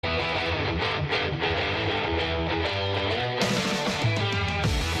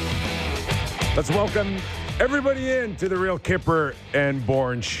Let's welcome everybody in to the Real Kipper and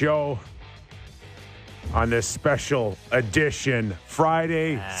Bourne show on this special edition,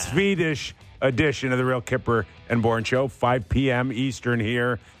 Friday, Swedish edition of the Real Kipper and Bourne show, 5 p.m. Eastern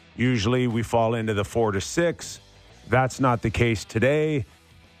here. Usually we fall into the 4 to 6. That's not the case today,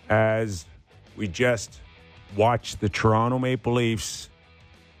 as we just watched the Toronto Maple Leafs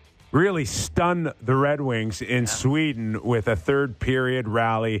really stun the Red Wings in Sweden with a third period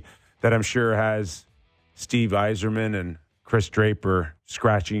rally that I'm sure has Steve Yzerman and Chris Draper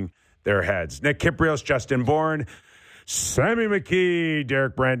scratching their heads. Nick Kiprios, Justin Bourne, Sammy McKee,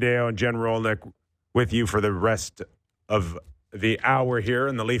 Derek Brandeo, and Jen Rolnick with you for the rest of the hour here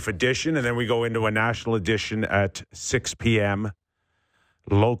in the Leaf edition. And then we go into a national edition at 6 p.m.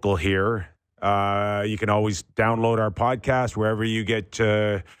 local here. You can always download our podcast wherever you get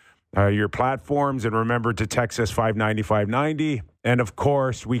your platforms. And remember to text us 590-590. And, of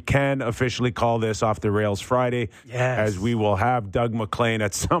course, we can officially call this Off the Rails Friday, as we will have Doug McLean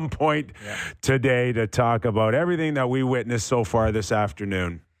at some point today to talk about everything that we witnessed so far this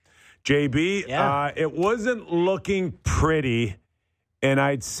afternoon. JB, it wasn't looking pretty in,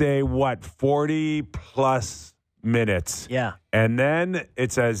 I'd say, 40-plus minutes. Yeah. And then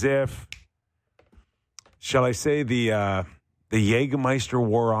it's as if, shall I say, the Jägermeister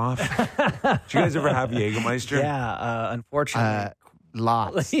wore off. Did you guys ever have Jägermeister? Yeah, unfortunately.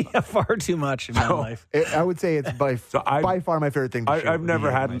 Lots. Yeah, far too much in my life. I would say it's by far my favorite thing to shoot. I've never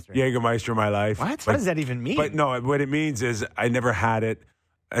had Jägermeister in my life. What does that even mean? But no, what it means is I never had it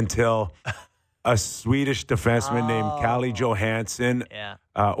until a Swedish defenseman named Kalle Johansson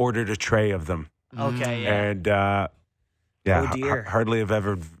ordered a tray of them. Okay, yeah. And, oh dear. Hardly have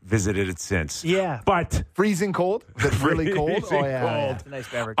ever visited it since. Yeah. But freezing cold? Is it really cold? Freezing cold. It's a nice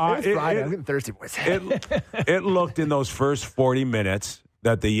beverage. It's Friday. I'm getting thirsty, boys. It looked in those first 40 minutes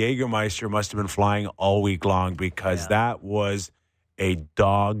that the Jägermeister must have been flying all week long, because that was a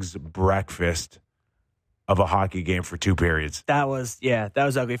dog's breakfast of a hockey game for 2 periods. That was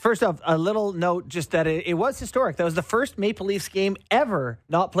ugly. First off, a little note, just that it was historic. That was the first Maple Leafs game ever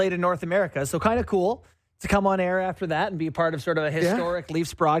not played in North America. So kind of cool to come on air after that and be a part of sort of a historic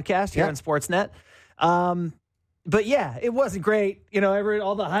Leafs broadcast here on Sportsnet. But yeah, it wasn't great. You know,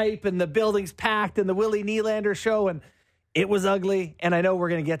 all the hype and the building's packed and the Willy Nylander show, and it was ugly. And I know we're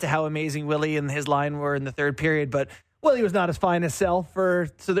going to get to how amazing Willy and his line were in the third period, but Willy was not his finest self for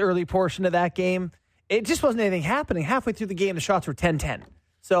the early portion of that game. It just wasn't anything happening. Halfway through the game, the shots were 10-10.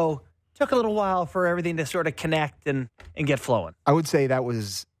 So it took a little while for everything to sort of connect and get flowing. I would say that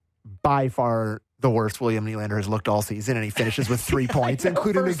was by far the worst William Nylander has looked all season, and he finishes with 3 points,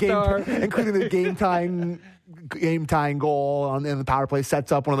 including the game tying goal in the power play,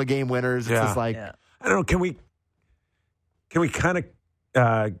 sets up one of the game winners. It's just like, I don't know. Can we kind of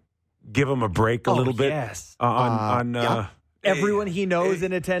give him a break a little bit? Yes. Everyone he knows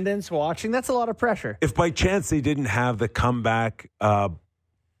in attendance watching. That's a lot of pressure. If by chance they didn't have the comeback, what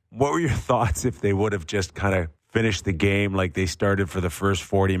were your thoughts if they would have just kind of finished the game like they started for the first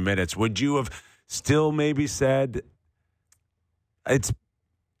 40 minutes? Would you have still maybe said it's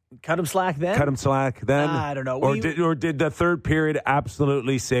cut him slack then? I don't know. Or did the third period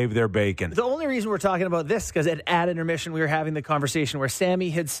absolutely save their bacon? The only reason we're talking about this is because at intermission we were having the conversation where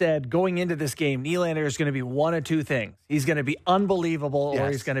Sammy had said going into this game, Nylander is going to be one of two things. He's going to be unbelievable or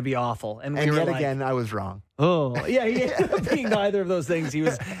he's going to be awful. And yet again, I was wrong. Oh, yeah, he ended up being neither of those things. He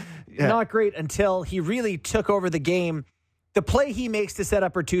was not great until he really took over the game. The play he makes to set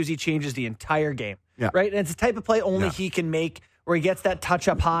up Bertuzzi changes the entire game, right? And it's the type of play only he can make, where he gets that touch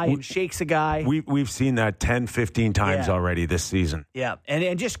up high and shakes a guy. We've seen that 10, 15 times already this season. Yeah,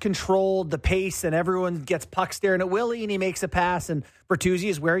 and just controlled the pace, and everyone gets puck staring at Willy, and he makes a pass, and Bertuzzi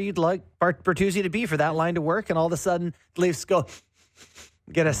is where you'd like Bertuzzi to be for that line to work, and all of a sudden the Leafs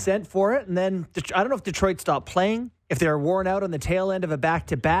get a scent for it, and then I don't know if Detroit stopped playing, if they were worn out on the tail end of a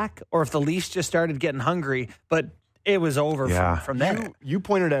back-to-back, or if the Leafs just started getting hungry, but it was over from there. You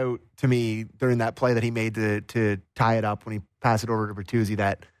pointed out to me during that play that he made to tie it up when he passed it over to Bertuzzi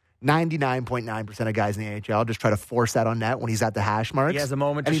that 99.9% of guys in the AHL just try to force that on net when he's at the hash marks. He has a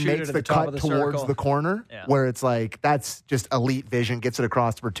moment to and shoot he makes it at the top cut of the towards circle. the corner, where it's like that's just elite vision. Gets it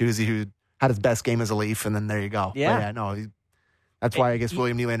across to Bertuzzi, who had his best game as a Leaf, and then there you go. That's why I guess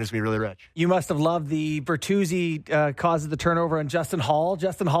William Nylander's going to be really rich. You must have loved the Bertuzzi causes the turnover on Justin Hall.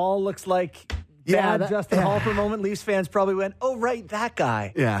 Justin Hall looks like Justin Hall for a moment. Leafs fans probably went, oh, right, that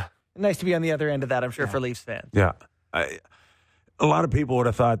guy. Yeah. Nice to be on the other end of that, I'm sure, for Leafs fans. Yeah. A lot of people would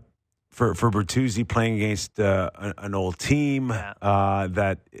have thought for Bertuzzi playing against an old team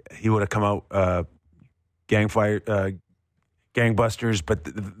that he would have come out gangbusters,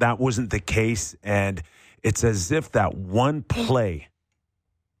 but that wasn't the case. And it's as if that one play,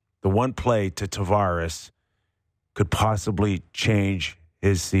 the one play to Tavares, could possibly change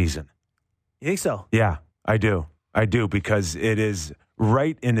his season. You think so? Yeah, I do. I do, because it is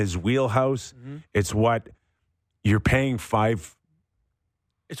right in his wheelhouse. Mm-hmm. It's what you're paying $5.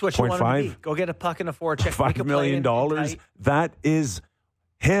 It's what you want him to be. Go get a puck and a forecheck. $5 million. That is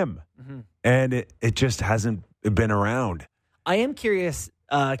him. Mm-hmm. And it just hasn't been around. I am curious,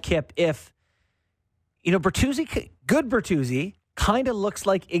 Kip, if, good Bertuzzi kind of looks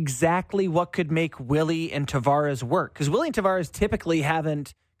like exactly what could make Willy and Tavares work. Because Willy and Tavares typically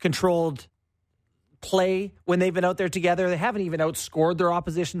haven't controlled play when they've been out there together. They haven't even outscored their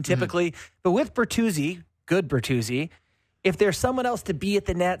opposition typically. Mm-hmm. But with Bertuzzi, good Bertuzzi, if there's someone else to be at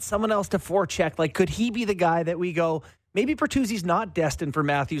the net, someone else to forecheck, like, could he be the guy that we go, maybe Bertuzzi's not destined for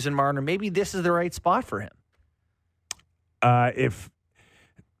Matthews and Marner. Maybe this is the right spot for him. If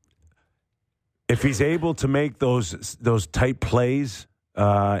he's able to make those tight plays,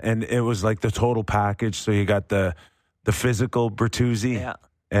 and it was like the total package. So you got the physical Bertuzzi,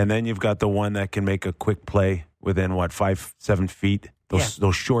 and then you've got the one that can make a quick play within 5-7 feet.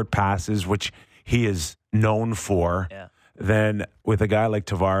 Those short passes, which he is known for. Yeah. Then with a guy like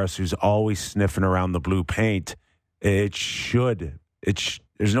Tavares, who's always sniffing around the blue paint, there's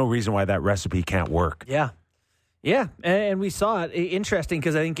no reason why that recipe can't work. Yeah. Yeah, and we saw it. Interesting,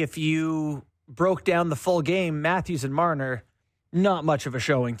 because I think if you broke down the full game, Matthews and Marner, not much of a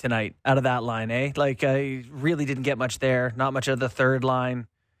showing tonight out of that line, eh? Like, I really didn't get much there. Not much of the third line.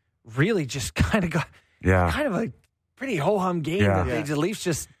 Really just kind of got kind of a pretty ho-hum game that the Leafs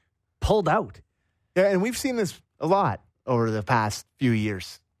just pulled out. Yeah, and we've seen this a lot over the past few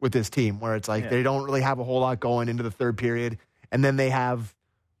years with this team, where it's like they don't really have a whole lot going into the third period, and then they have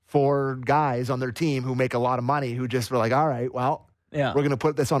 4 guys on their team who make a lot of money who just were like, all right, well, we're going to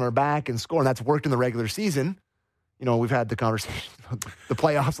put this on our back and score. And that's worked in the regular season. We've had the conversation about the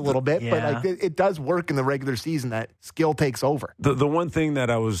playoffs a little bit, but like it does work in the regular season that skill takes over. The one thing that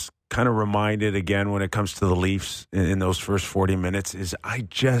I was kind of reminded again when it comes to the Leafs in those first 40 minutes is I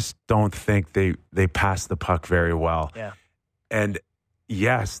just don't think they pass the puck very well. Yeah. And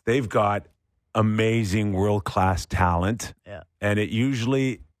yes, they've got amazing world-class talent. Yeah. And it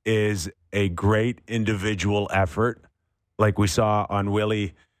usually is a great individual effort, like we saw on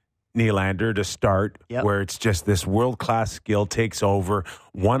Willy Nylander to start, where it's just this world-class skill takes over,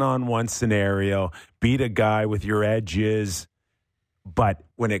 one-on-one scenario, beat a guy with your edges. But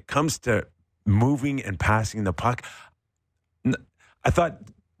when it comes to moving and passing the puck, I thought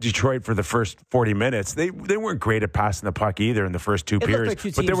Detroit for the first 40 minutes, they weren't great at passing the puck either in the first 2 periods,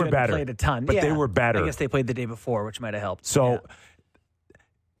 like but they were better. Played a ton. But they were better. I guess they played the day before, which might have helped. So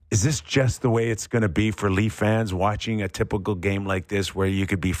is this just the way it's going to be for Leaf fans watching a typical game like this, where you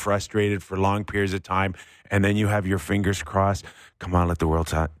could be frustrated for long periods of time and then you have your fingers crossed? Come on, let the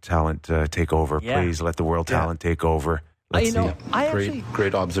world talent take over. Please let the world talent take over. Let's see.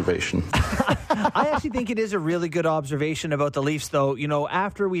 Great observation. I actually think it is a really good observation about the Leafs, though.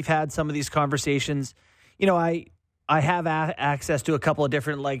 After we've had some of these conversations, I have access to a couple of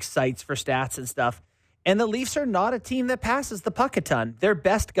different sites for stats and stuff. And the Leafs are not a team that passes the puck a ton. Their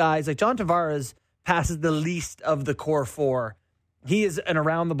best guys, like John Tavares, passes the least of the core 4. He is an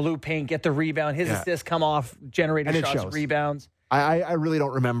around the blue paint, get the rebound. His assists come off generating shots, rebounds. I really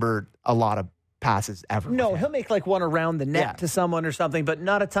don't remember a lot of passes ever. No, he'll make one around the net to someone or something, but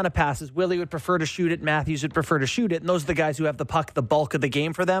not a ton of passes. Willie would prefer to shoot it. Matthews would prefer to shoot it. And those are the guys who have the puck the bulk of the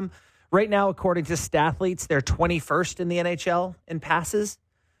game for them. Right now, according to Stathletes, they're 21st in the NHL in passes.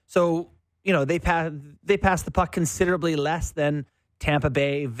 So, they pass the puck considerably less than Tampa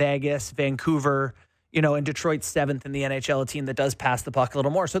Bay, Vegas, Vancouver, and Detroit's 7th in the NHL, a team that does pass the puck a little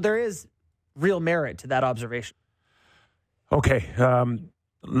more. So there is real merit to that observation. Okay.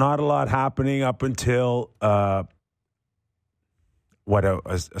 Not a lot happening up until a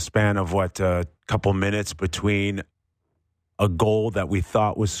span of a couple minutes between a goal that we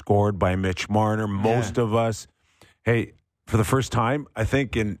thought was scored by Mitch Marner. Most of us, for the first time, I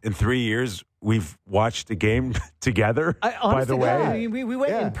think in 3 years, we've watched a game together. By the way, we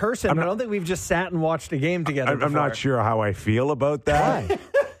went in person. I don't think we've just sat and watched a game together. I'm not sure how I feel about that.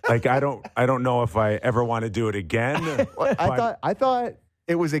 I don't know if I ever want to do it again. I thought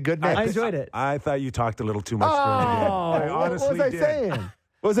it was a good mix. I enjoyed it. I thought you talked a little too much during the game. I honestly what was I saying?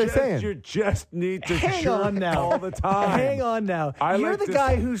 What was I saying? You just need to hang on now all the time. Hang on now. You're the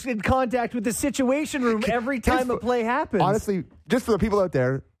guy who's in contact with the Situation Room every time a play happens. Honestly, just for the people out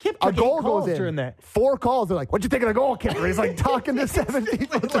there, Kip a took goal 8 calls goes in. during that. 4 calls. They're like, "What you think of the goal, Kipper?" He's like talking to 7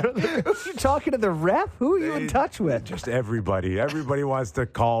 people. You talking to the ref? Who are you in touch with? Just everybody. Everybody wants to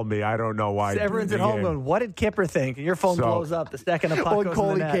call me. I don't know why. So everyone's at home going, "What did Kipper think?" And your phone blows up the second a puck Old goes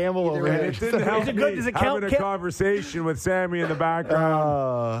Coley in the net. Campbell Either over way. there. It didn't help Is it good? Does it me count, having a Kip? conversation with Sammy in the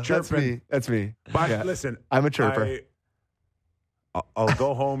background. That's me. That's me. But listen, I'm a chirper. I'll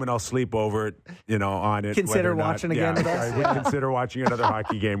go home and I'll sleep over it, on it. Consider whether or not- watching again with us? I would consider watching another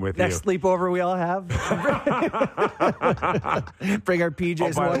hockey game with Next you. sleepover we all have. Bring our PJs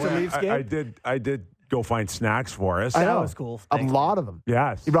and By watch the a way, Leafs game. I did go find snacks for us. I That know. was cool. A Thanks. lot of them.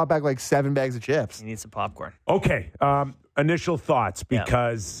 Yes. He brought back like 7 bags of chips. You need some popcorn. Okay. Initial thoughts,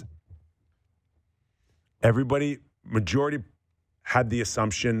 because majority had the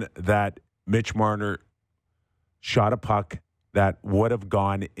assumption that Mitch Marner shot a puck that would have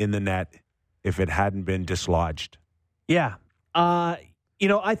gone in the net if it hadn't been dislodged. Yeah. I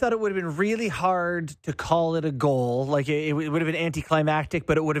thought it would have been really hard to call it a goal. Like it would have been anticlimactic,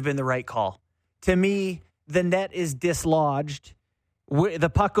 but it would have been the right call. To me, the net is dislodged.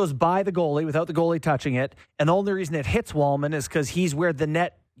 The puck goes by the goalie without the goalie touching it. And the only reason it hits Wallman is because he's where the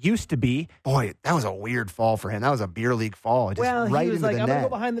net used to be. Boy, that was a weird fall for him. That was a beer league fall. Just Well, right he was into like, the I'm going net. to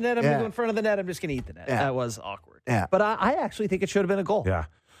go behind the net. I'm going to go in front of the net. I'm just going to eat the net. Yeah. That was awkward. Yeah. But I actually think it should have been a goal. Yeah.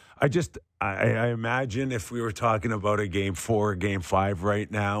 I imagine if we were talking about a game 4, game 5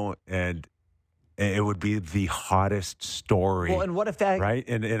 right now, and it would be the hottest story. Well, and what if that... right?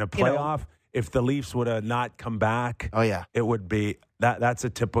 In a playoff, if the Leafs would have not come back, Oh, yeah. it would be that's a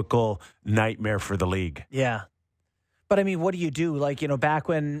typical nightmare for the league. Yeah. But, I mean, what do you do? Like, back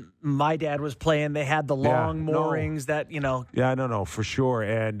when my dad was playing, they had the long moorings that. Yeah, no, for sure.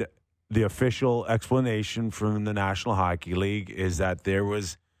 And the official explanation from the National Hockey League is that there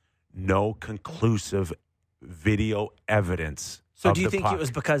was no conclusive video evidence. So do you think it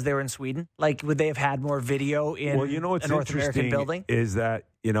was because they were in Sweden? Like, would they have had more video in what's a North American interesting building? is that,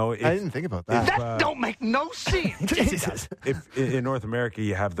 if, I didn't think about that. That don't make no sense. Jesus. if in North America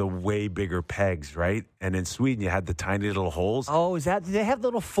you have the way bigger pegs, right? And in Sweden you had the tiny little holes. Oh, do they have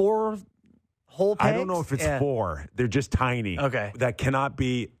little 4-hole pegs? I don't know if it's 4. They're just tiny. Okay. That cannot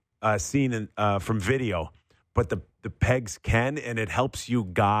be seen from video. But the pegs can, and it helps you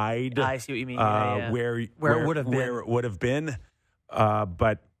guide. I see what you mean. Yeah. Where it would have been. Where it would have been.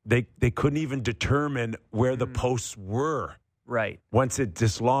 But they couldn't even determine where the posts were. Right. Once it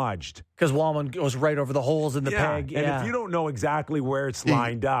dislodged. Because Wallman goes right over the holes in the peg. And if you don't know exactly where it's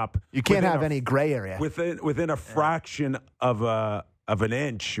lined up. You can't have any gray area. Within a fraction of an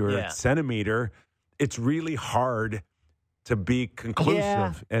inch or a centimeter, it's really hard to be conclusive.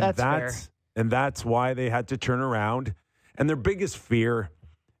 Yeah, and that's fair. And that's why they had to turn around. And their biggest fear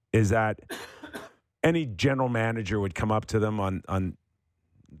is that any general manager would come up to them on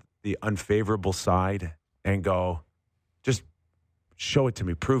the unfavorable side and go, just show it to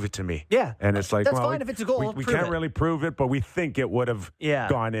me, prove it to me. Yeah. And it's like, that's well, fine if it's a goal. We prove can't it. really prove it, but we think it would have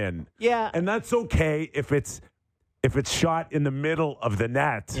gone in. Yeah. And that's okay if it's shot in the middle of the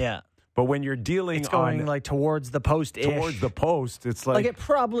net. Yeah. But when you're dealing It's going like towards the post. towards the post, it's like it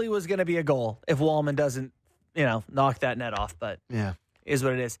probably was going to be a goal if Wallman doesn't, knock that net off. But is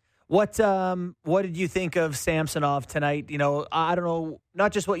what it is. What did you think of Samsonov tonight? I don't know,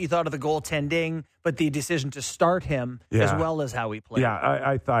 not just what you thought of the goaltending, but the decision to start him as well as how he played. Yeah,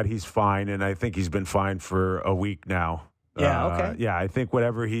 I thought he's fine, and I think he's been fine for a week now. Yeah, okay. Yeah, I think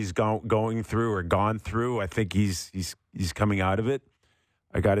whatever he's going through or gone through, I think he's coming out of it.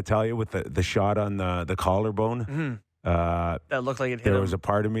 I got to tell you, with the shot on the collarbone, that looked like it hit there him. was a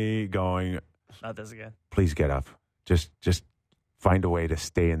part of me going, Not this again. please get up. Just find a way to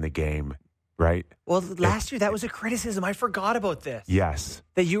stay in the game, right? Well, last year, that was a criticism. I forgot about this. Yes.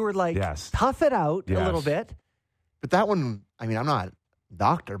 That you were like, tough it out a little bit. But that one, I mean, I'm not a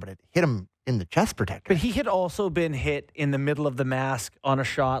doctor, but it hit him in the chest protector. But he had also been hit in the middle of the mask on a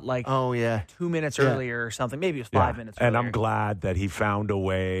shot 2 minutes earlier or something. Maybe it was 5 minutes earlier. And I'm glad that he found a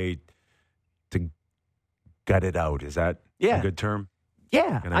way to gut it out. Is that a good term?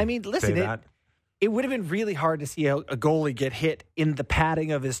 Yeah. Can I mean, listen, say that? it would have been really hard to see a goalie get hit in the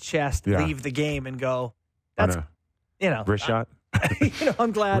padding of his chest, leave the game, and go, that's, wrist shot?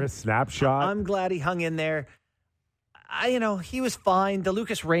 I'm glad. Wrist snapshot? I'm glad he hung in there. He was fine. The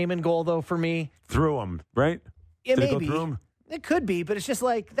Lucas Raymond goal, though, for me. Through him, right? Yeah, Did maybe. it go through him? It could be, but it's just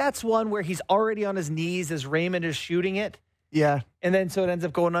that's one where he's already on his knees as Raymond is shooting it. Yeah. And then so it ends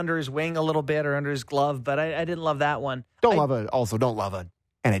up going under his wing a little bit or under his glove, but I didn't love that one. Don't love an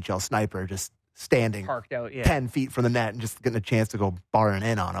NHL sniper just standing Parked out, 10 feet from the net and just getting a chance to go barring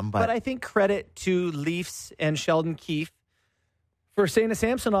in on him. But I think credit to Leafs and Sheldon Keefe For Sena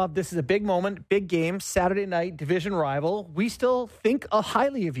Samsonov, this is a big moment, big game, Saturday night, division rival. We still think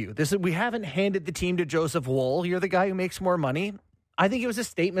highly of you. We haven't handed the team to Joseph Woll. You're the guy who makes more money. I think it was a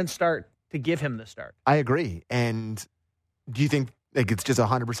statement start to give him the start. I agree. And do you think it's just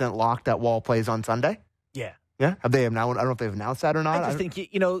 100% locked that Woll plays on Sunday? Yeah. Yeah? I don't know if they've announced that or not. I just think,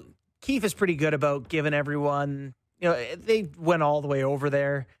 Keefe is pretty good about giving everyone, they went all the way over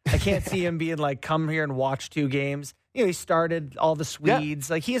there. I can't see him being like, come here and watch 2 games. He started all the Swedes.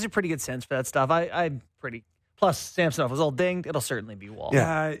 Yeah. Like, he has a pretty good sense for that stuff. I'm pretty. Plus, Samsonov was all dinged. It'll certainly be Woll.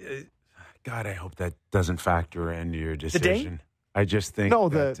 Yeah. God, I hope that doesn't factor into your decision. The ding? I just think. No,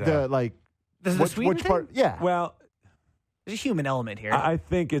 the Sweden thing? part? Yeah. Well, there's a human element here. I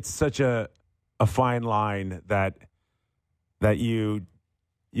think it's such a fine line that you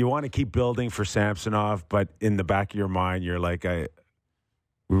want to keep building for Samsonov, but in the back of your mind, you're like, we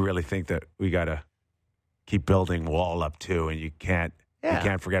really think that we got to keep building Woll up too, and you can't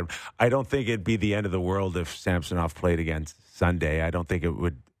forget him. I don't think it'd be the end of the world if Samsonov played against Sunday. I don't think it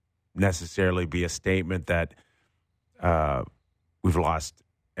would necessarily be a statement that we've lost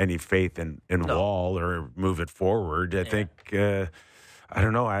any faith in Woll or move it forward. I think I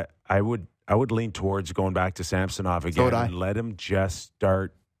don't know. I would lean towards going back to Samsonov again and let him just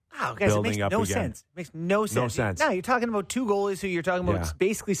start. Oh, guys, it makes no sense. It makes no sense. No sense. No, you're talking about 2 goalies who you're talking about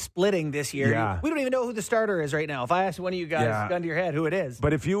basically splitting this year. Yeah. We don't even know who the starter is right now. If I asked one of you guys, gun to your head, who it is.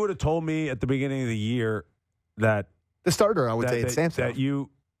 But if you would have told me at the beginning of the year that the starter, I would say it's Samsonov. That you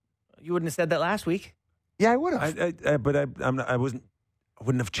wouldn't have said that last week. Yeah, I would have. But I wouldn't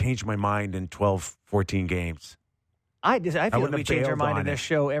have changed my mind in 12, 14 games. I feel like we change our mind in this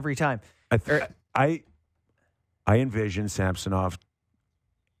show every time. I envision Samsonov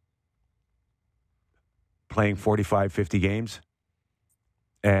playing 45, 50 games.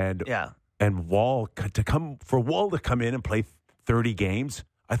 And Woll to come in and play 30 games,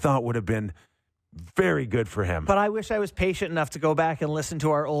 I thought would have been very good for him. But I wish I was patient enough to go back and listen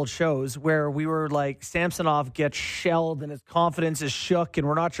to our old shows where we were like, Samsonov gets shelled and his confidence is shook and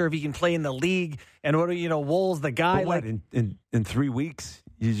we're not sure if he can play in the league. And Woll's the guy. But what, in 3 weeks?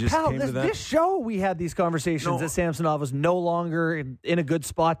 You just came to that? This show, we had these conversations that Samsonov was no longer in a good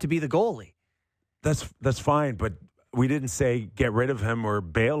spot to be the goalie. That's fine, but we didn't say get rid of him or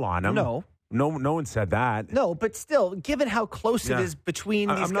bail on him. No one said that. No, but still, given how close it is between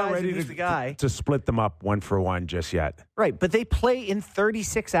these I'm not guys ready and who's the guy. to split them up 1 for 1 just yet. Right, but they play in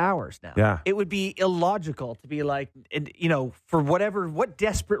 36 hours now. Yeah. It would be illogical to be like, for what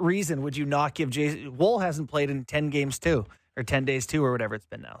desperate reason would you not give Jason? Woll hasn't played in 10 games too, or 10 days too, or whatever it's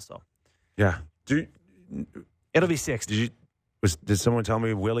been now. So, yeah. It'll be 6. Did someone tell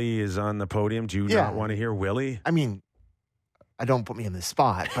me Willy is on the podium? Do you not want to hear Willy? I mean, I don't put me in the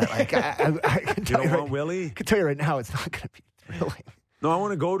spot, but like I can tell you don't want Willy? I can tell you right now, it's not going to be thrilling. No, I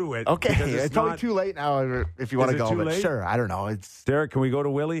want to go to it. Okay, it's probably too late now. If you want to go, but sure, I don't know. It's Derek. Can we go to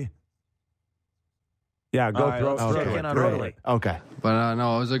Willy? Yeah, go throw it. Okay, but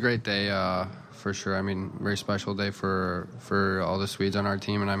no, it was a great day for sure. I mean, very special day for all the Swedes on our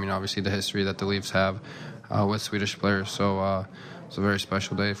team, and I mean, obviously the history that the Leafs have with Swedish players. So it's a very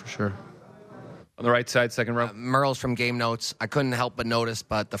special day for sure. On the right side, second row. Merle's from Game Notes. I couldn't help but notice,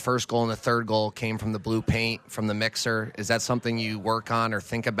 but the first goal and the third goal came from the blue paint, from the mixer. Is that something you work on or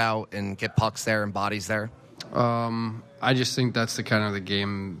think about and get pucks there and bodies there? I just think that's the kind of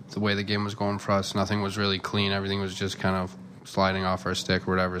the way the game was going for us. Nothing was really clean. Everything was just kind of sliding off our stick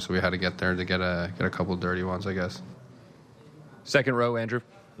or whatever, so we had to get there to get a couple dirty ones, I guess. Second row, Andrew.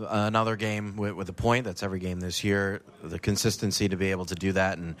 Another game with a point. That's every game this year. The consistency to be able to do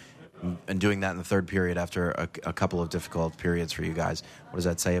that and doing that in the third period after a couple of difficult periods for you guys. What does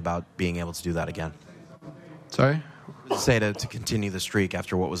that say about being able to do that again? Sorry? Say to continue the streak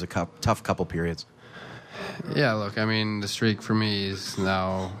after what was a tough couple periods. Yeah, look, I mean, the streak for me is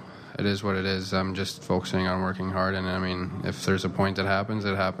now, it is what it is. I'm just focusing on working hard, and I mean, if there's a point that happens,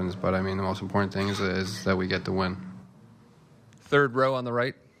 it happens. But I mean, the most important thing is that we get the win. Third row on the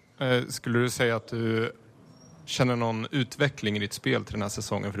right. Skulle du säga att du känner någon utveckling i ditt spel till den här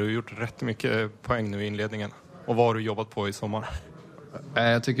säsongen? För du har gjort rätt mycket poäng nu i inledningen. Och vad har du jobbat på i sommar?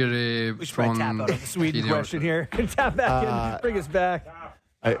 Jag tycker det är we should try tap out of the Sweden question here. Tap back in, bring us back.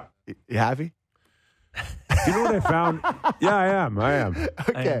 You happy? You know what I found? Yeah, I am.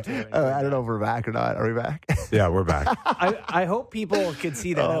 Okay. I don't know if we're back or not. Are we back? Yeah, we're back. I hope people could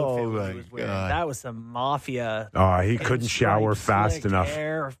see that outfit. My he was wearing. God. That was some mafia. Oh, he couldn't shower fast enough.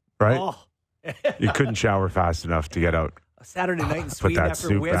 Hair. Right? Oh. You couldn't shower fast enough to get out. A Saturday night in Put Sweden that after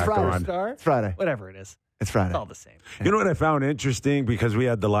suit win back on. Star. It's Friday. Whatever it is. It's Friday. It's all the same. You know what I found interesting, because we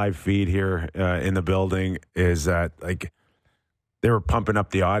had the live feed here in the building, is that like they were pumping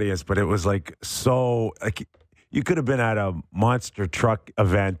up the audience, but it was like so like you could have been at a monster truck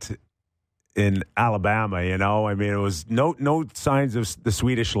event in Alabama, you know. I mean, it was no signs of the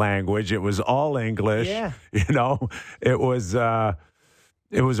Swedish language. It was all English. Yeah. You know, it was a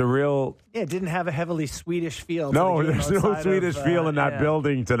real. Yeah, it didn't have a heavily Swedish feel. No, there's no Swedish feel in that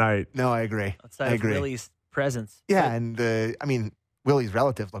building tonight. No, I agree. Outside of Willy's presence. Yeah, and I mean, Willy's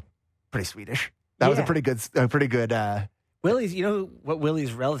relatives look pretty Swedish. That was a pretty good. Willy's, you know what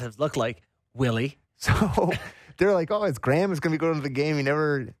Willy's relatives look like? Willy. So they're like, oh, his grandma's going to be going to the game.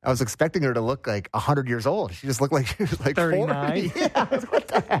 I was expecting her to look like 100 years old. She just looked like she was like 39. 40. Yeah, what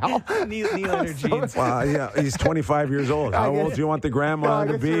the hell? Neither jeans. Well, yeah, he's 25 years old. How old do you want the grandma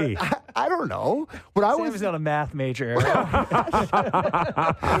to be? I don't know. When I was not a math major. when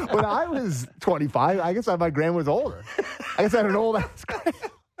I was 25, I guess my grandma was older. I guess I had an old ass grandma.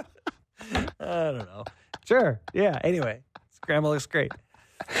 I don't know. Sure. Yeah. Anyway, his grandma looks great.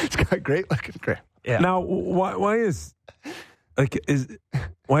 It's got great looking grandma. Yeah. Now, why is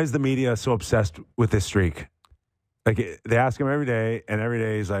the media so obsessed with this streak? Like they ask him every day, and every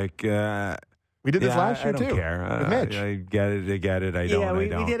day he's like, "We did this last year too. I don't too." care. With Mitch. I get it. I get it. I don't. Yeah, we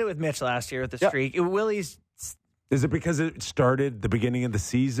don't. did it with Mitch last year with the streak. Willy's. Is it because it started the beginning of the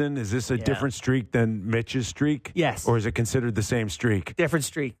season? Is this a different streak than Mitch's streak? Yes. Or is it considered the same streak? Different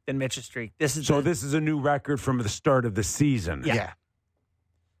streak than Mitch's streak. This is Yeah.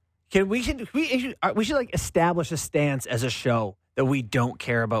 We should like establish a stance as a show that we don't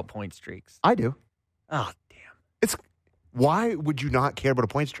care about point streaks. I do. Oh damn! Why would you not care about a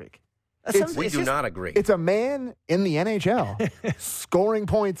point streak? We do not agree. It's a man in the NHL scoring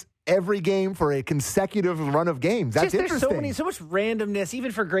points every game for a consecutive run of games. That's interesting. There's so much randomness,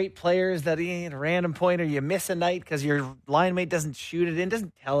 even for great players, that a random point or you miss a night because your line mate doesn't shoot it in,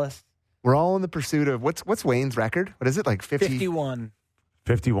 doesn't tell us. We're all in the pursuit of what's Wayne's record? What is it, like 50? 51.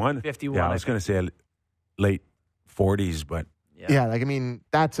 51? 51. Yeah, I was going to say late 40s, but yeah, like I mean,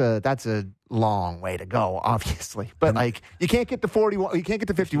 that's a long way to go, obviously. But like, you can't get to 41, you can't get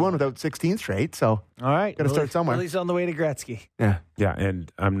to 51 without 16 straight. So all right, got to start somewhere. Willie's on the way to Gretzky. Yeah,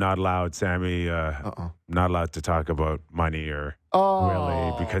 and I'm not allowed, Sammy. Not allowed to talk about money or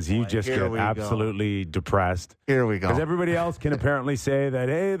Willy because you just get absolutely depressed. Here we go. Because everybody else can apparently say that,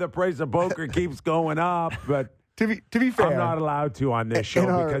 hey, the price of poker keeps going up, but. To be fair, I'm not allowed to on this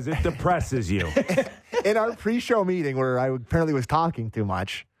show because it depresses you. In our pre-show meeting where I apparently was talking too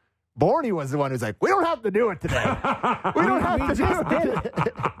much, Borny was the one who's like, we don't have to do it today. We don't have to do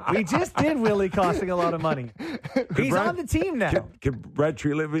it. We just did Willy costing a lot of money. He's on the team now. Can Brett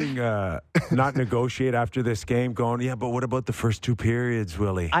Treliving not negotiate after this game going, yeah, but what about the first two periods,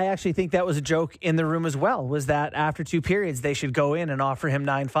 Willy? I actually think that was a joke in the room as well, was that after two periods, they should go in and offer him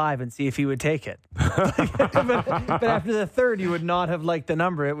 9.5 and see if he would take it. but after the third, you would not have liked the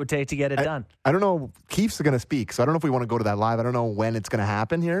number it would take to get it done. I don't know. Keith's going to speak, so I don't know if we want to go to that live. I don't know when it's going to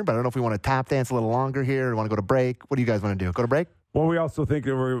happen here, but I don't know if we want to tap dance a little longer here or want to go to break. What do you guys want to do? Go to break? Well, we also think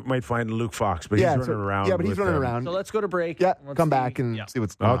that we might find Luke Fox, but he's running around. Yeah, but he's running around. So let's go to break. Yeah, come back and see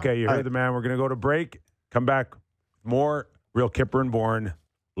what's going on. Okay, you heard the man. We're going to go to break. Come back. More Real Kipper and Bourne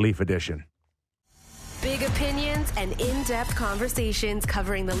Leaf Edition. Big opinions and in-depth conversations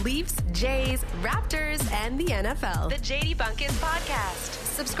covering the Leafs, Jays, Raptors, and the NFL. The JD Bunkis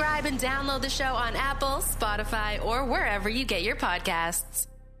Podcast. Subscribe and download the show on Apple, Spotify, or wherever you get your podcasts.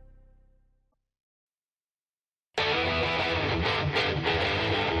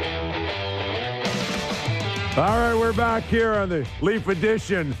 All right, we're back here on the Leaf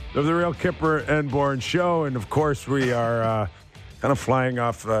edition of the Real Kipper and Bourne show. And, of course, we are kind of flying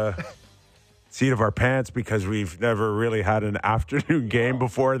off the seat of our pants because we've never really had an afternoon game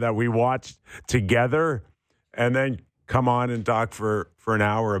before that we watched together and then come on and talk for an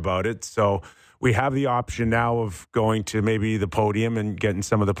hour about it. So we have the option now of going to maybe the podium and getting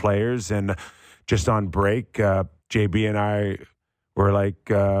some of the players. And just on break, JB and I were like,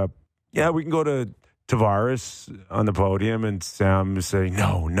 yeah, we can go to Tavares on the podium, and Sam was saying,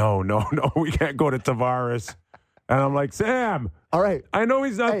 no, we can't go to Tavares. And I'm like, Sam, all right, I know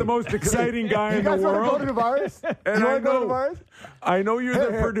he's not the most exciting guy in the world. You guys want to go to Tavares? And you want to go to Tavares? I know you're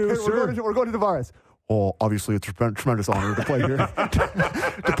the producer. We're going to Tavares. Oh, obviously, it's a tremendous honor to play here,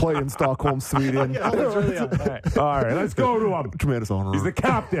 to play in Stockholm, Sweden. All right, let's go to him. Tremendous honor. He's the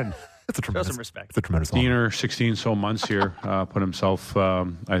captain. It's a tremendous, show some respect. It's a tremendous honor. 16 so months here, put himself,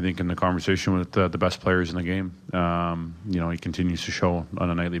 I think, in the conversation with the best players in the game. He continues to show on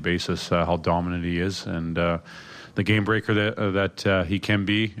a nightly basis how dominant he is and the game breaker that he can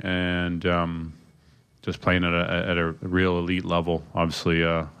be, and just playing at a real elite level. Obviously,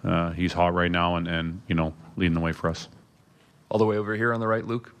 he's hot right now and leading the way for us. All the way over here on the right,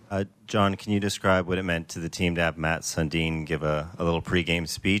 Luke. John, can you describe what it meant to the team to have Matt Sundin give a little pregame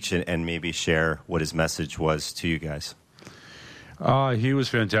speech and maybe share what his message was to you guys? He was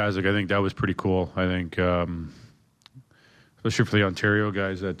fantastic. I think that was pretty cool. I think, especially for the Ontario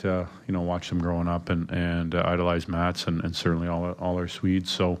guys that watched him growing up and idolized Matt's and certainly all our Swedes.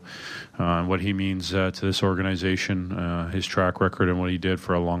 So, what he means to this organization, his track record, and what he did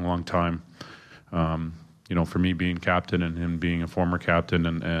for a long, long time. For me being captain and him being a former captain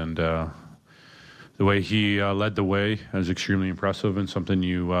and the way he led the way is extremely impressive and something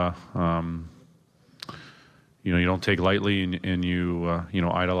you don't take lightly and you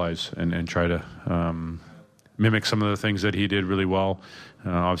idolize and try to mimic some of the things that he did really well.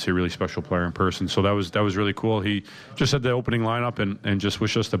 Obviously a really special player in person. So that was really cool. He just had the opening lineup and just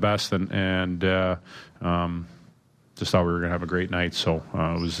wished us the best and just thought we were going to have a great night. So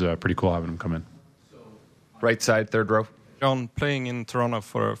it was pretty cool having him come in. Right side, third row. John, playing in Toronto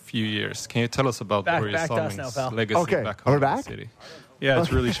for a few years, can you tell us about Börje Salming's legacy back home in the city? Yeah,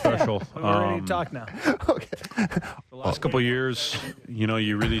 it's really special. We're ready to talk now. Okay. The last couple of years,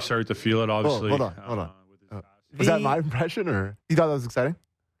 you really start to feel it, obviously. Hold on. Was that my impression, or you thought that was exciting?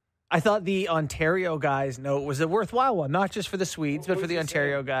 I thought the Ontario guys' note was a worthwhile one, not just for the Swedes, but for the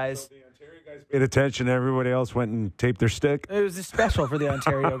Ontario guys. Paid attention. Everybody else went and taped their stick. It was special for the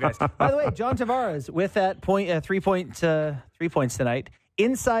Ontario guys. By the way, John Tavares with that 3 points tonight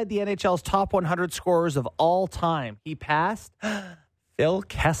inside the NHL's top 100 scorers of all time. He passed Phil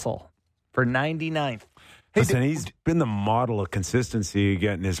Kessel for 99th. Listen, he's been the model of consistency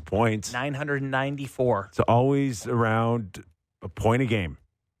getting his points. 994. It's always around a point a game.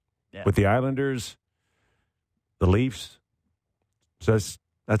 Yeah. With the Islanders, the Leafs. So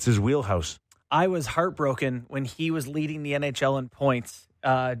that's his wheelhouse. I was heartbroken when he was leading the NHL in points.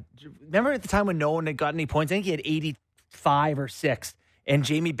 Remember at the time when no one had gotten any points? I think he had 85 or 6. And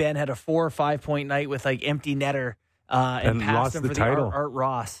Jamie Benn had a 4 or 5 point night with empty netter and passed lost him the for title. the Art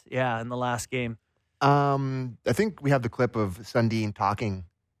Ross. Yeah, in the last game. I think we have the clip of Sundin talking.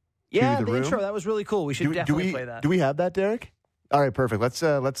 Yeah, to the room. intro. That was really cool. We should definitely play that. Do we have that, Derek? All right, perfect. Let's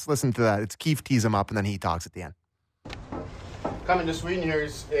listen to that. It's Keith tees him up, and then he talks at the end. Coming to Sweden here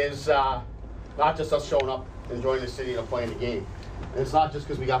is not just us showing up, enjoying the city, and playing the game. And it's not just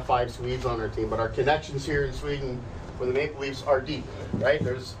because we got 5 Swedes on our team, but our connections here in Sweden with the Maple Leafs are deep, right?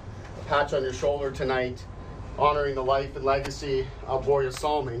 There's a patch on your shoulder tonight honoring the life and legacy of Börje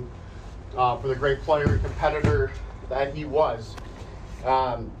Salming for the great player and competitor that he was.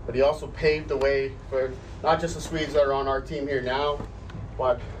 But he also paved the way for not just the Swedes that are on our team here now,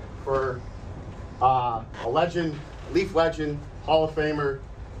 but for a legend, Leaf legend, Hall of Famer,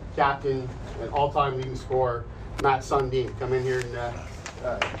 captain, and all-time leading scorer, Matt Sundin. Come in here and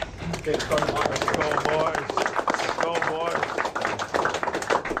take a start. Let's go, boys.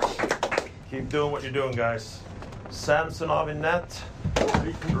 Keep doing what you're doing, guys. Samsonov in net.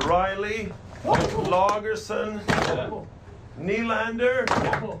 Riley. Lagerson. Nylander.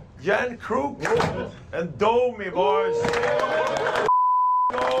 Jan Kruk. And Domi, boys.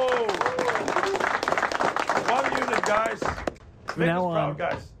 Go! One unit, guys. Make us proud,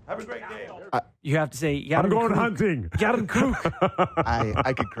 guys. Have a great game. You have to say, I'm going hunting. Jan Kruk.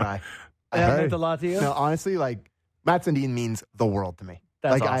 I could cry. That meant a lot to you? No, honestly, Matt Sundin means the world to me.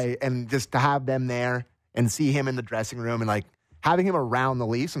 That's awesome. And just to have them there and see him in the dressing room and having him around the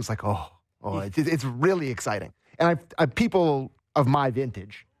Leafs, I'm just it's really exciting. And I people of my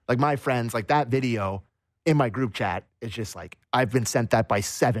vintage, my friends, that video in my group chat, it's just I've been sent that by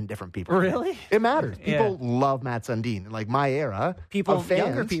 7 different people. Really? It matters. People love Matt Sundin. My era,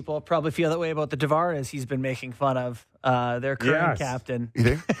 younger people probably feel that way about the Tavares he's been making fun of, their current captain. You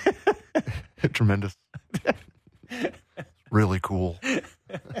think? Tremendous. Really cool.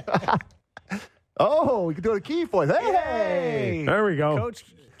 Oh, we can do it a key voice. Hey! There we go. Coach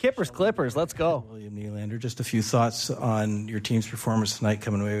Kippers Clippers, let's go. William Nylander, just a few thoughts on your team's performance tonight,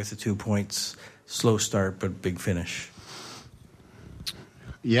 coming away with the 2 points. Slow start, but big finish.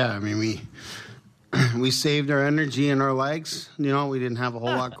 Yeah, I mean, we saved our energy and our legs. We didn't have a whole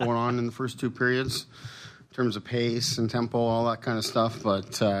lot going on in the first 2 periods in terms of pace and tempo, all that kind of stuff,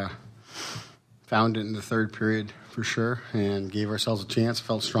 but found it in the 3rd period for sure and gave ourselves a chance.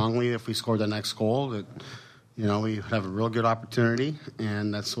 Felt strongly if we scored the next goal that, we have a real good opportunity,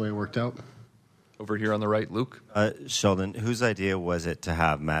 and that's the way it worked out. Over here on the right, Luke. Sheldon, whose idea was it to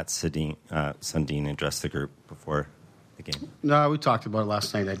have Matt Sundin address the group before the game? No, we talked about it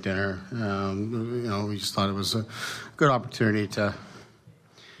last night at dinner. We just thought it was a good opportunity to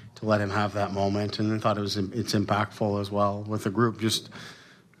let him have that moment, and I thought it's impactful as well with the group. Just,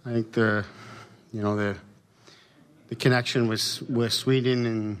 I think the the connection with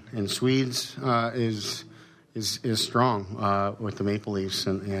Sweden and Swedes is strong with the Maple Leafs,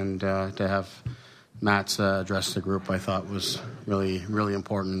 and to have Matt's address the group, I thought was really, really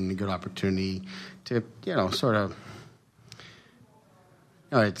important and a good opportunity to, sort of.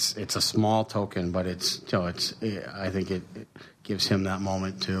 It's a small token, but I think it gives him that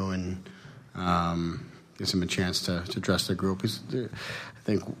moment too, and gives him a chance to address the group.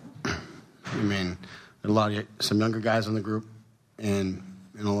 Some younger guys in the group, and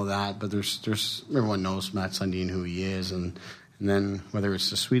all of that, but there's everyone knows Matt Sundin, who he is, and then whether it's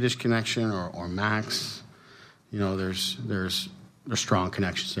the Swedish connection or Max, there's strong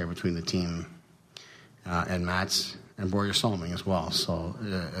connections there between the team and Matt's. And Borja Salming as well. So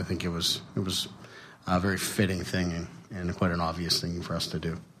I think it was a very fitting thing and quite an obvious thing for us to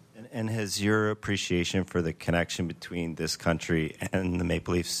do. And has your appreciation for the connection between this country and the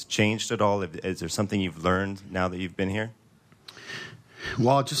Maple Leafs changed at all? Is there something you've learned now that you've been here?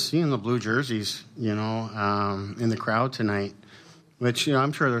 Well, just seeing the blue jerseys, in the crowd tonight, which,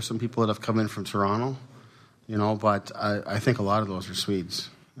 I'm sure there's some people that have come in from Toronto, but I think a lot of those are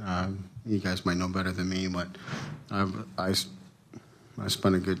Swedes. You guys might know better than me, but I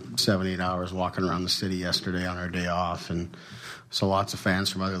spent a good 7-8 hours walking around the city yesterday on our day off, and saw lots of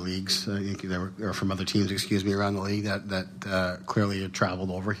fans from other leagues, or from other teams, around the league that clearly had traveled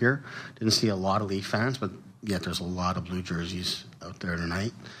over here. Didn't see a lot of Leaf fans, but yet there's a lot of blue jerseys out there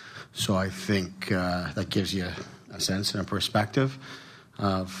tonight. So I think that gives you a sense and a perspective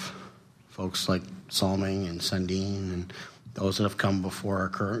of folks like Salming and Sundin and those that have come before our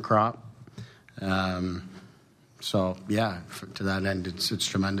current crop. To that end, it's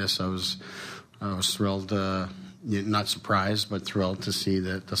tremendous. I was thrilled, not surprised, but thrilled to see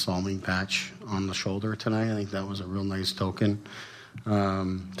the Salming patch on the shoulder tonight. I think that was a real nice token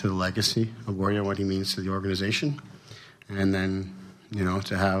to the legacy of Borja and what he means to the organization. And then,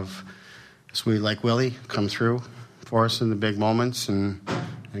 to have somebody like Willy come through for us in the big moments and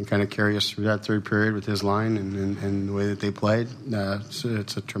kind of carry us through that third period with his line and the way that they played.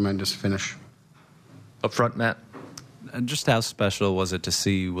 It's a tremendous finish. Up front, Matt. And just how special was it to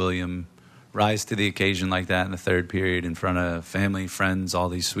see William rise to the occasion like that in the third period in front of family, friends, all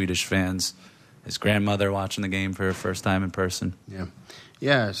these Swedish fans, his grandmother watching the game for her first time in person?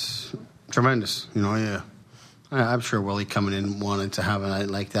 Yeah, it's tremendous. I'm sure Willie coming in wanted to have a night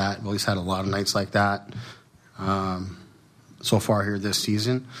like that. Willie's had a lot of nights like that so far here this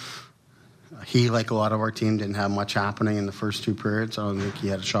season. He, like a lot of our team, didn't have much happening in the first two periods. I don't think he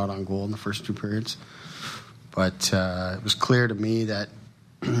had a shot on goal in the first two periods. But it was clear to me that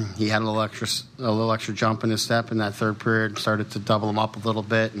he had a little extra jump in his step in that third period, started to double him up a little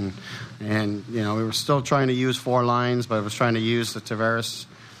bit. And we were still trying to use four lines, but I was trying to use the Tavares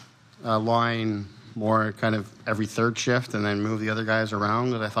line more kind of every third shift and then move the other guys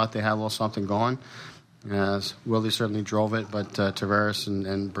around, because I thought they had a little something going. As Willie certainly drove it, but Tavares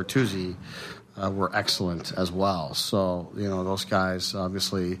and Bertuzzi were excellent as well. So, those guys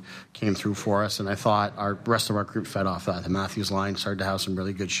obviously came through for us, and I thought our rest of our group fed off that. The Matthews line started to have some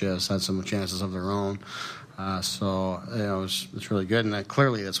really good shifts, had some chances of their own. It's really good, and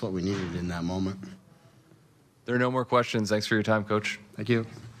clearly that's what we needed in that moment. There are no more questions. Thanks for your time, Coach. Thank you.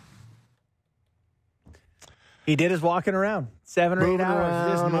 He did his walking around. 7 or 8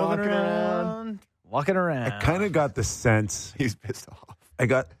 hours. Just moving around. Walking around. I kind of got the sense he's pissed off.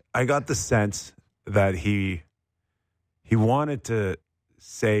 I got the sense that he wanted to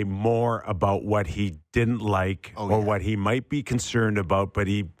say more about what he didn't like what he might be concerned about, but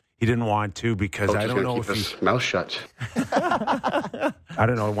he didn't want to because I don't know if his mouth shut. I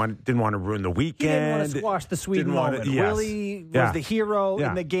don't know. Didn't want to ruin the weekend. He didn't want to squash the Sweden moment. Willie was the hero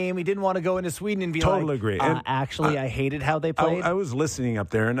in the game. He didn't want to go into Sweden and be totally agree. Actually, I hated how they played. I was listening up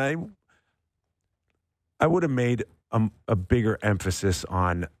there, and I would have made a bigger emphasis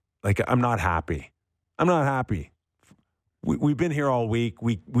on, I'm not happy. I'm not happy. We've been here all week.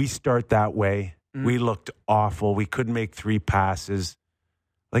 We start that way. Mm-hmm. We looked awful. We couldn't make 3 passes.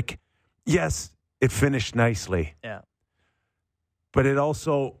 Yes, it finished nicely. Yeah. But it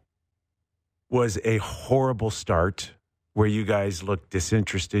also was a horrible start where you guys looked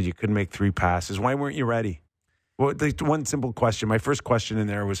disinterested. You couldn't make 3 passes. Why weren't you ready? Well, one simple question. My first question in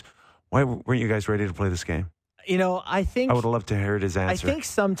there was, why weren't you guys ready to play this game? I think... I would have loved to hear his answer. I think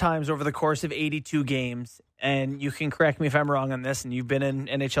sometimes over the course of 82 games, and you can correct me if I'm wrong on this, and you've been in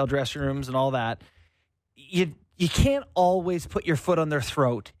NHL dressing rooms and all that, you can't always put your foot on their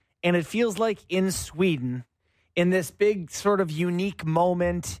throat. And it feels like in Sweden, in this big sort of unique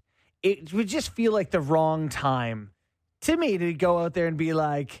moment, it would just feel like the wrong time to me to go out there and be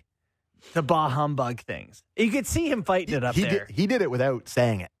like, to bah humbug things. You could see him fighting it up there. He did it without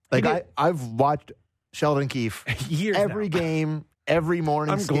saying it. Like I've watched Sheldon Keefe every game, every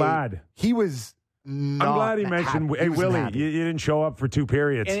morning. I'm glad. He was I'm glad he mentioned, hey, Willy, you didn't show up for 2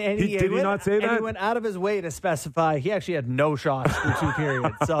 periods. And did he not say that? And he went out of his way to specify he actually had no shots for 2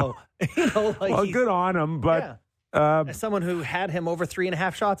 periods. So, well, good on him. But as someone who had him over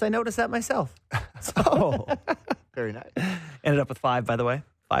 3.5 shots, I noticed that myself. So, very nice. Ended up with 5, by the way.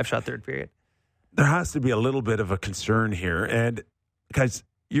 5-shot third period. There has to be a little bit of a concern here. And, guys,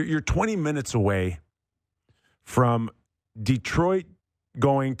 you're 20 minutes away from Detroit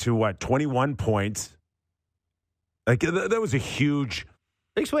going to 21 points. Like that was a huge,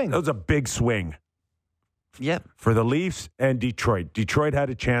 big swing. That was a big swing. Yep. For the Leafs and Detroit. Detroit had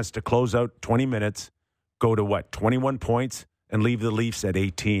a chance to close out 20 minutes, go to 21 points, and leave the Leafs at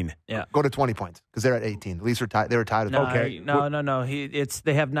 18. Yeah, go to 20 points because they're at 18. The Leafs are tied. They were tied. Okay. No.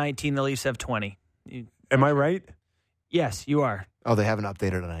 They have 19. The Leafs have 20. Am I right? Yes, you are. Oh, they haven't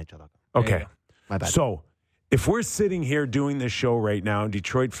updated on NHL. Okay, my bad. So, if we're sitting here doing this show right now, and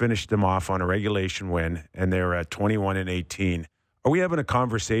Detroit finished them off on a regulation win, and they're at 21 and 18, are we having a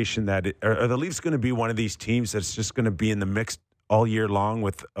conversation that are the Leafs going to be one of these teams that's just going to be in the mix all year long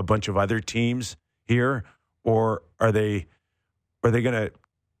with a bunch of other teams here, or are they going to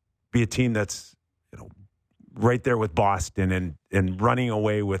be a team that's right there with Boston and running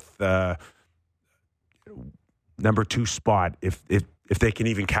away with number 2 spot if they can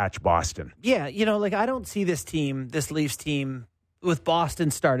even catch Boston? Yeah, I don't see this Leafs team with Boston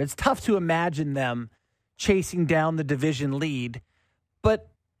start. It's tough to imagine them chasing down the division lead. But,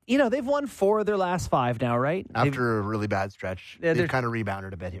 they've won 4 of their last 5 now, right? After a really bad stretch. They've kind of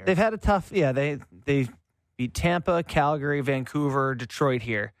rebounded a bit here. They've had a tough, they beat Tampa, Calgary, Vancouver, Detroit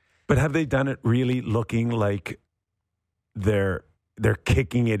here. But have they done it really looking like they're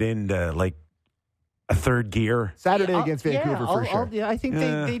kicking it into like a third gear? Saturday against Vancouver for sure. I think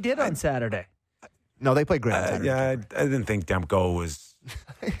they did on Saturday. No, they played great on Saturday. Yeah, I didn't think Demko was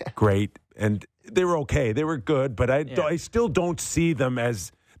great. And they were okay. They were good, but I still don't see them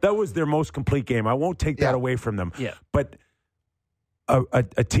as that was their most complete game. I won't take that away from them. Yeah. But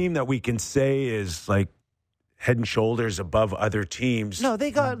a team that we can say is like head and shoulders above other teams. No,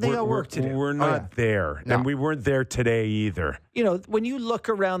 they got work to do. We're not there. No. And we weren't there today either. When you look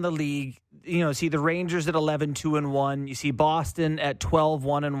around the league, see the Rangers at 11-2-1. You see Boston at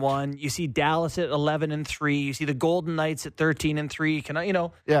 12-1-1. You see Dallas at 11-3. You see the Golden Knights at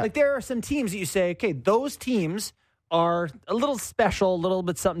 13-3. Like there are some teams that you say, okay, those teams are a little special, a little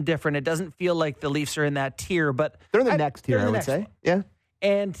bit something different. It doesn't feel like the Leafs are in that tier, but they're in the next tier, I would say. One. Yeah.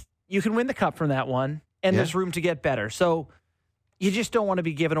 And you can win the cup from that one, and there's room to get better. So you just don't want to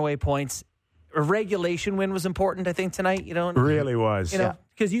be giving away points. A regulation win was important, I think, tonight. Really was.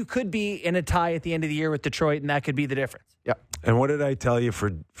 Because you could be in a tie at the end of the year with Detroit, and that could be the difference. Yeah. And what did I tell you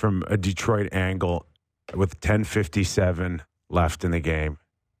from a Detroit angle with 10:57 left in the game?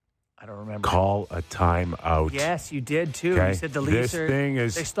 I don't remember. Call a timeout. Yes, you did too. Okay. You said the Leafs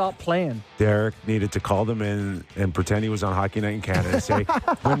they stopped playing. Derek needed to call them in and pretend he was on Hockey Night in Canada and say,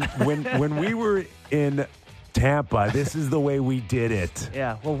 when we were in Tampa, this is the way we did it.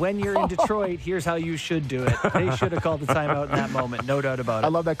 Yeah. Well, when you're in Detroit, here's how you should do it. They should have called the timeout in that moment. No doubt about it. I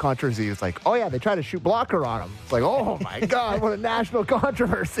love that controversy. It's like, oh, yeah, they tried to shoot blocker on him. It's like, oh, my God, what a national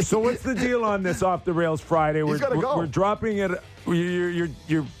controversy. So what's the deal on this Off the Rails Friday? He's gotta go. We're dropping it.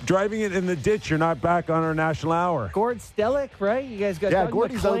 You're driving it in the ditch. You're not back on our national hour. Gord Stellick, right? You guys got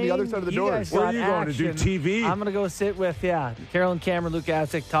Gordy's on the other side of the door. Where are you going to do TV? I'm going to go sit with, Carolyn Cameron, Luke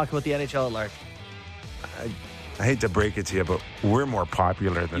Asik, talk about the NHL at large. I hate to break it to you, but we're more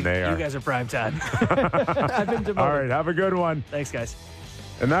popular than they are. You guys are prime time. I've been demoted. All right, have a good one. Thanks, guys.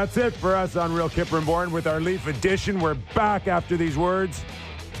 And that's it for us on Real Kipper and Bourne with our Leaf edition. We're back after these words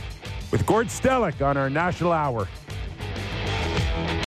with Gord Stellick on our National Hour.